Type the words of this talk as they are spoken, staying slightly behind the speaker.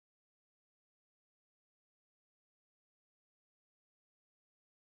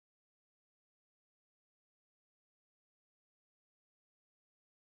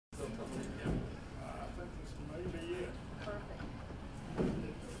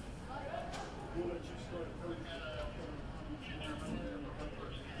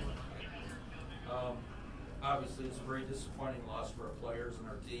very disappointing loss for our players and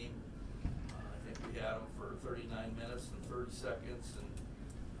our team. I think we had them for 39 minutes and 30 seconds, and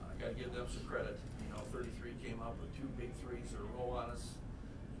I got to give them some credit. 33 came up with 2 big threes in a row on us,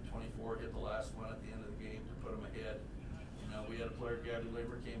 and 24 hit the last one at the end of the game to put them ahead. We had a player, Gabby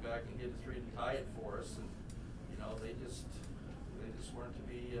Lamer, came back and hit a 3 to tie it for us, and they just weren't to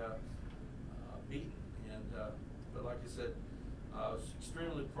be beaten. And but like I said, I was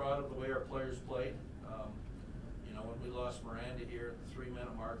extremely proud of the way our players played. When we lost Miranda here at the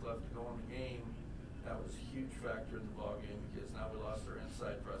 3-minute mark left to go in the game, that was a huge factor in the ball game, because now we lost our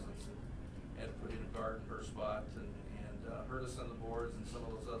inside presence and had to put in a guard in her spot and hurt us on the boards and some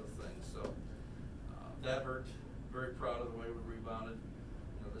of those other things. So that hurt. Very proud of the way we rebounded.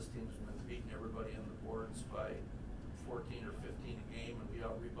 This team's been beating everybody on the boards by 14 or 15 a game, and we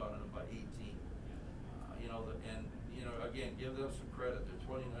out-rebounded them by 18. Again, give them some credit. They're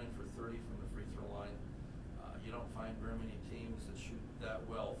 29 for 30 from the free throw line. You don't find very many teams that shoot that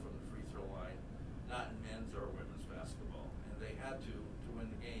well from the free throw line, not in men's or women's basketball. And they had to win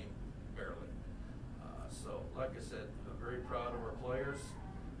the game, barely. So, like I said, I'm very proud of our players.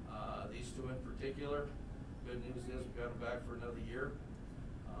 These 2 in particular. Good news is we got them back for another year.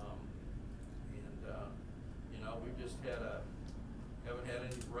 We've just haven't had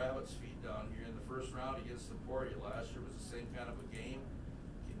any rabbit's feet down here in the first round against Emporia. Last year was the same kind of a game.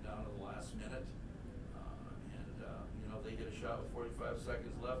 Came down to the last minute. They hit a shot with 45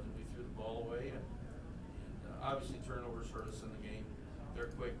 seconds left, and we threw the ball away. And obviously turnovers hurt us in the game. Their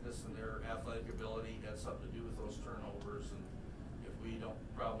quickness and their athletic ability had something to do with those turnovers. And if we don't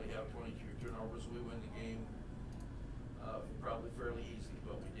probably have 22 turnovers, we win the game probably fairly easy,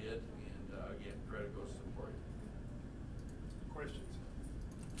 but we did. And again, credit goes to Emporia. Questions?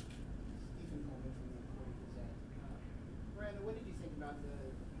 Stephen Coleman from the Emporia Gazette. Miranda, what did you think about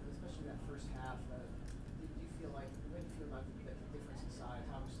especially that first half? What do you feel about the difference in size?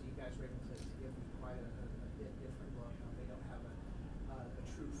 Obviously, you guys were able to give them quite a bit different look. They don't have a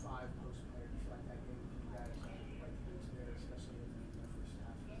true 5-post player. Do you feel like that gave you guys quite the boost there, especially in the first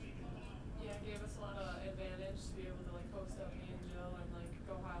half? Yeah, it gave us a lot of advantage to be able to post up me and Jill and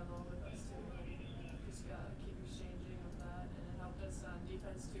go high low with us too. Just keep exchanging with that, and it helped us on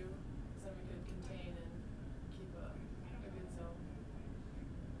defense too, because then we could contain and keep a good zone.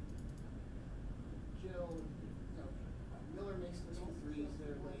 Jill, Miller makes those 2 threes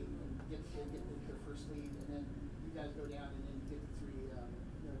there late and get their first lead, and then you guys go down and then get the 3.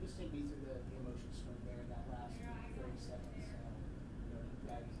 Just take me through the emotion swing there in that last 30 seconds. You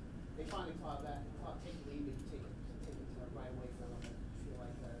guys, they finally take the lead, but you take it right away from them. And feel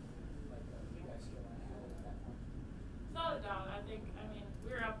like you guys still had it at that point. Without a doubt, we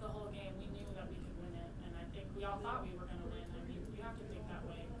were up the whole game. We knew that we could win it, and I think we all thought we were going to win. You have to think that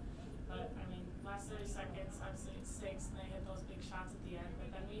way. But last 30 seconds, obviously it stinks, and they hit those big shots at the end.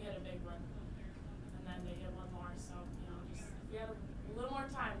 But then we hit a big one, and then they hit one more. So just if we had a little more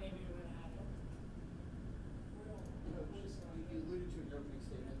time, maybe we would have had it. You alluded to in your opening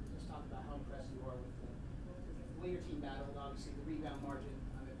statement. Just talk about how impressed you are with the way your team battled. Obviously, the rebound margin.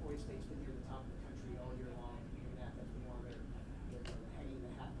 Emporia State's been near the top of the country all year long. That's been one of their hanging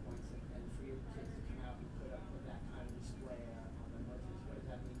the hat points, and for your kids to come out and put up with that kind of display on the Northeast, what does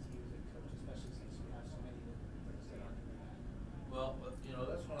that mean to you as a coach, especially since you have so many that, like I said, aren't doing that? Well,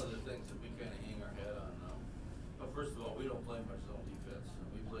 that's one of the things that we kind of hang our head on now. But first of all, we don't play much zone defense.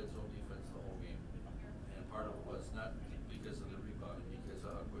 We played zone defense the whole game, and part of it was not because of the rebounding, because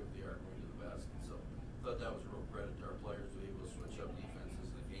of how quick they are going to the basket. So I thought that was a real credit to our players to be able to switch up defenses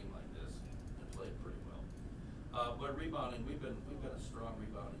in a game like this and play it pretty well. But rebounding, we've been a strong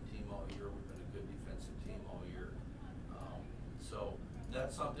rebounding team all year. We've been a good defensive team all year. So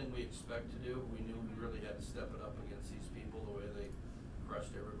that's something we expect to do. We knew we really had to step it up against these people, the way they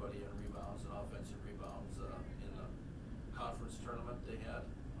crushed everybody in rebounds and offensive rebounds in the conference tournament they had.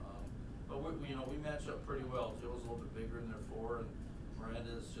 But we match up pretty well. Jill's a little bit bigger than their 4, and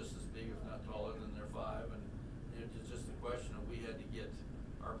Miranda is just as big, if not taller, than their 5. And it's just a question of we had to get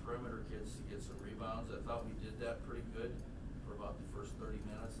our perimeter kids to get some rebounds. I thought we did that pretty good for about the first 30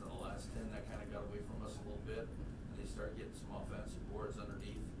 minutes, and the last 10 that kind of got away from us a little bit, and they started getting some offensive boards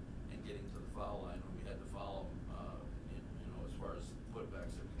underneath and getting to the foul line when we had to foul them. As far as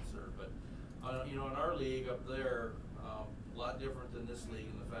putbacks are concerned. But in our league up there, a lot different than this league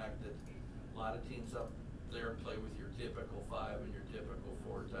in the fact that a lot of teams up there play with your typical 5 and your typical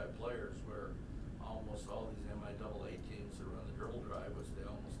 4 type players, where almost all these MIAA teams that run the dribble drive, which they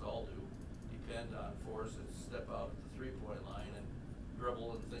almost all do, depend on 4s that step out at the 3-point line and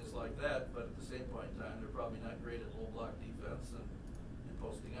dribble and things like that. But at the same point in time, they're probably not great at low block defense and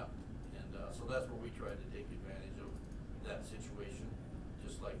posting up. And so that's where we try to take advantage of that situation,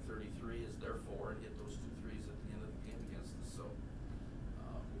 just like 33 is their 4 and hit those 2 threes at the end of the game against us. So,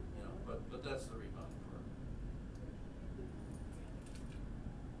 you know, but that's the